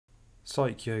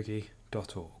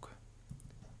psychyogi.org.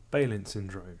 Balint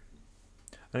syndrome,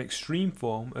 an extreme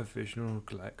form of visual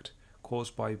neglect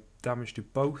caused by damage to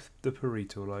both the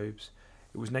parietal lobes.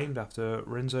 It was named after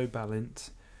Renzo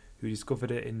Balint, who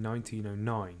discovered it in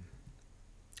 1909.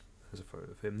 There's a photo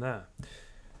of him there.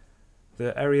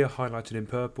 The area highlighted in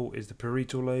purple is the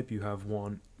parietal lobe. You have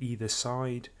one either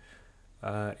side.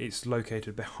 It's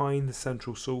located behind the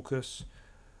central sulcus,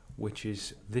 which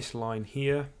is this line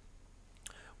here,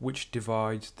 which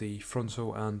divides the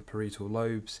frontal and parietal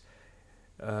lobes.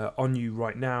 On you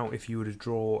right now, if you were to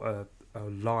draw a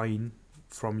line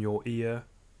from your ear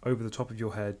over the top of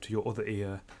your head to your other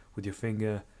ear with your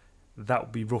finger, that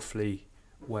would be roughly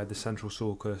where the central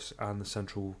sulcus and the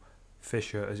central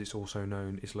fissure, as it's also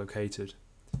known, is located.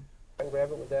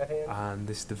 Grab it with that hand. And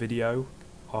this is the video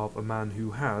of a man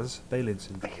who has Balint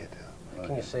syndrome. I can't tell.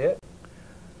 Can you see it?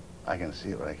 I can see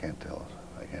it, but I can't tell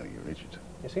it. I can't reach it.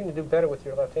 You seem to do better with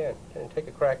your left hand. Can you take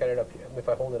a crack at it up here, if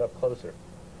I hold it up closer?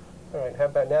 All right, how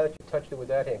about now that you touched it with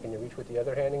that hand, can you reach with the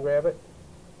other hand and grab it?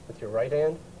 With your right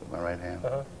hand? With my right hand?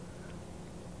 Uh-huh.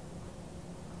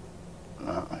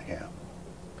 No, I can't.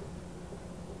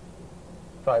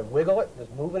 If I wiggle it, does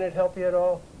moving it help you at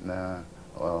all? Nah,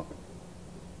 well,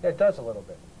 Yeah, it does a little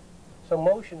bit. So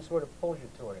motion sort of pulls you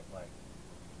toward it, like.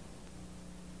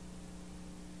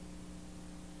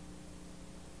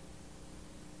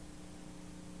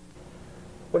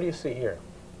 What do you see here?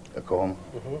 a comb,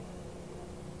 Mm-hmm.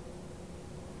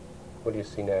 What do you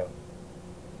see now?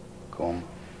 comb,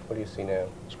 What do you see now?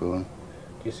 spoon.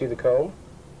 Do you see the comb?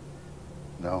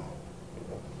 No,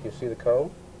 Do you see the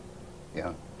comb?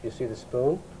 yeah. Do you see the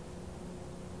spoon?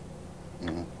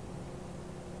 Mm-hmm.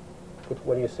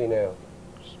 What do you see now?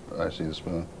 I see the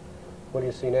spoon, What do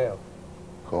you see now?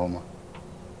 comb. Do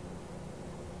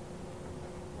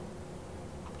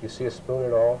you see a spoon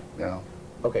at all? Yeah.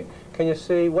 Okay. Can you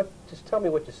see what? Just tell me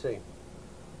what you see.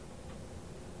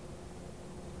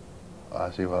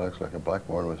 I see what looks like a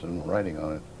blackboard with some writing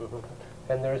on it.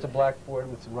 Mm-hmm. And there's a blackboard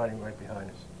with some writing right behind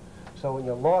us. So when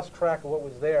you lost track of what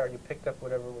was there, you picked up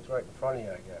whatever was right in front of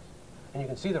you, I guess. And you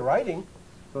can see the writing,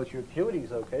 so it's your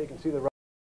acuity's okay. You can see the writing.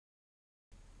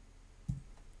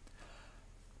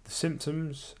 The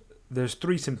symptoms, there's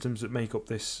 3 symptoms that make up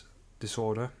this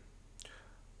disorder.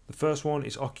 The first one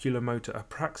is oculomotor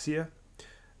apraxia.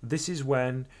 This is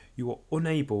when you are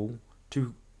unable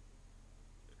to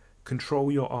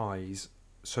control your eyes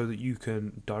so that you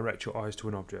can direct your eyes to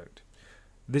an object.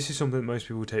 This is something that most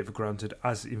people take for granted,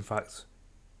 as in fact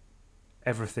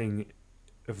everything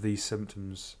of these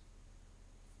symptoms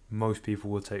most people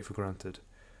will take for granted.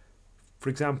 For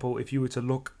example, if you were to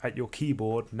look at your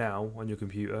keyboard now on your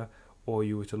computer, or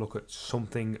you were to look at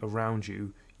something around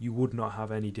you, you would not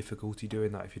have any difficulty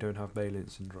doing that if you don't have Balint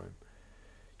syndrome.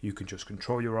 You can just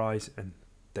control your eyes and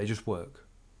they just work.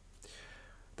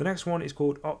 The next one is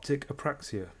called optic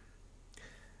apraxia.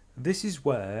 This is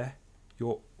where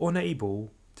you're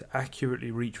unable to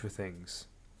accurately reach for things.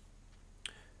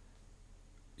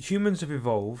 Humans have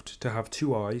evolved to have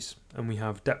 2 eyes, and we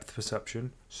have depth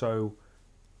perception. So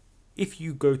if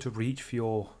you go to reach for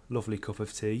your lovely cup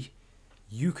of tea,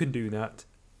 you can do that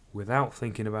without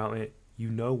thinking about it. You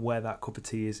know where that cup of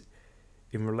tea is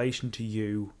in relation to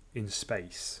you in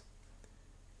space.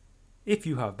 If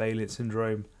you have Balint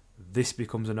syndrome, this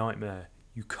becomes a nightmare.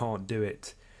 You can't do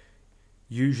it.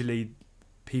 Usually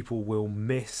people will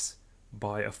miss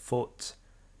by a foot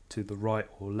to the right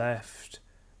or left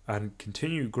and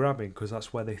continue grabbing because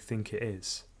that's where they think it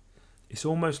is. It's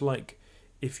almost like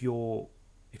if you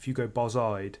go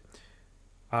boz-eyed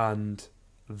and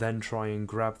then try and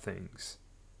grab things.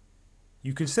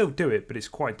 You can still do it, but it's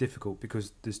quite difficult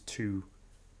because there's 2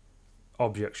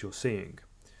 objects you're seeing.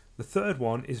 The third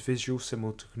one is visual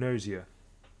simultagnosia.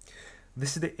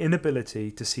 This is the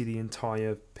inability to see the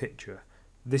entire picture.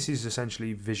 This is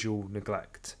essentially visual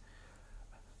neglect.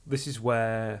 This is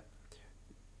where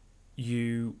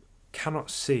you cannot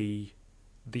see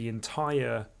the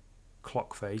entire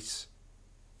clock face,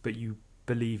 but you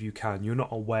believe you can. You're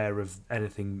not aware of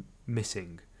anything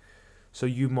missing. So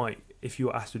you might, if you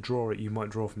were asked to draw it, you might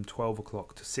draw from 12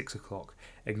 o'clock to 6 o'clock,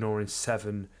 ignoring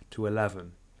 7 to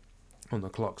 11 on the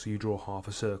clock. So you draw half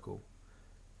a circle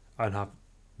and have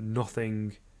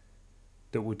nothing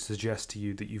that would suggest to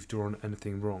you that you've drawn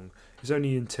anything wrong. It's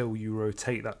only until you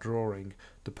rotate that drawing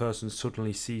the person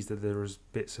suddenly sees that there is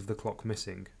bits of the clock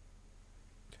missing.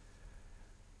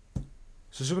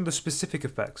 So some of the specific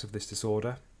effects of this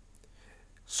disorder: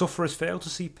 sufferers fail to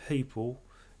see people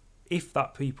if the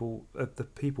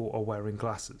people are wearing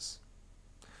glasses.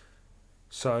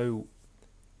 So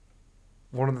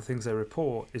one of the things they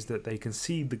report is that they can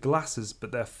see the glasses,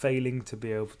 but they're failing to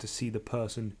be able to see the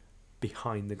person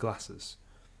behind the glasses.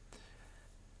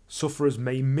 Sufferers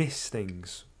may miss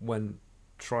things when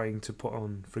trying to put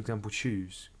on, for example,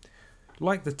 shoes.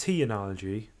 Like the tea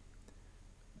analogy,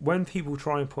 when people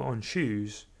try and put on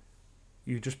shoes,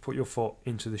 you just put your foot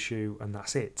into the shoe and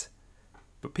that's it.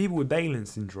 But people with Balint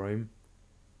syndrome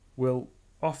will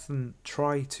often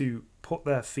try to put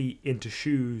their feet into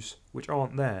shoes which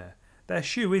aren't there. Their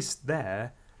shoe is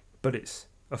there, but it's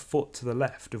a foot to the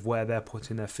left of where they're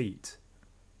putting their feet.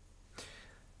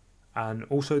 And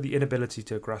also the inability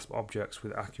to grasp objects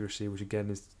with accuracy, which again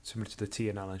is similar to the tea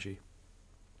analogy.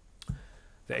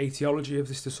 The etiology of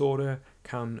this disorder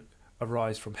can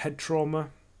arise from head trauma,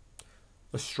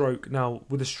 a stroke. Now,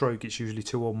 with a stroke, it's usually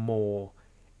 2 or more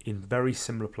in very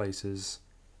similar places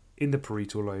in the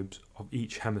parietal lobes of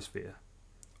each hemisphere,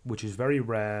 which is very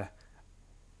rare,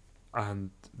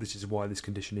 and this is why this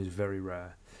condition is very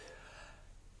rare.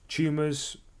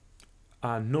 Tumours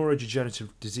and neurodegenerative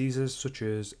diseases such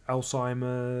as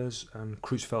Alzheimer's and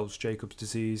Creutzfeldt-Jacobs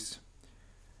disease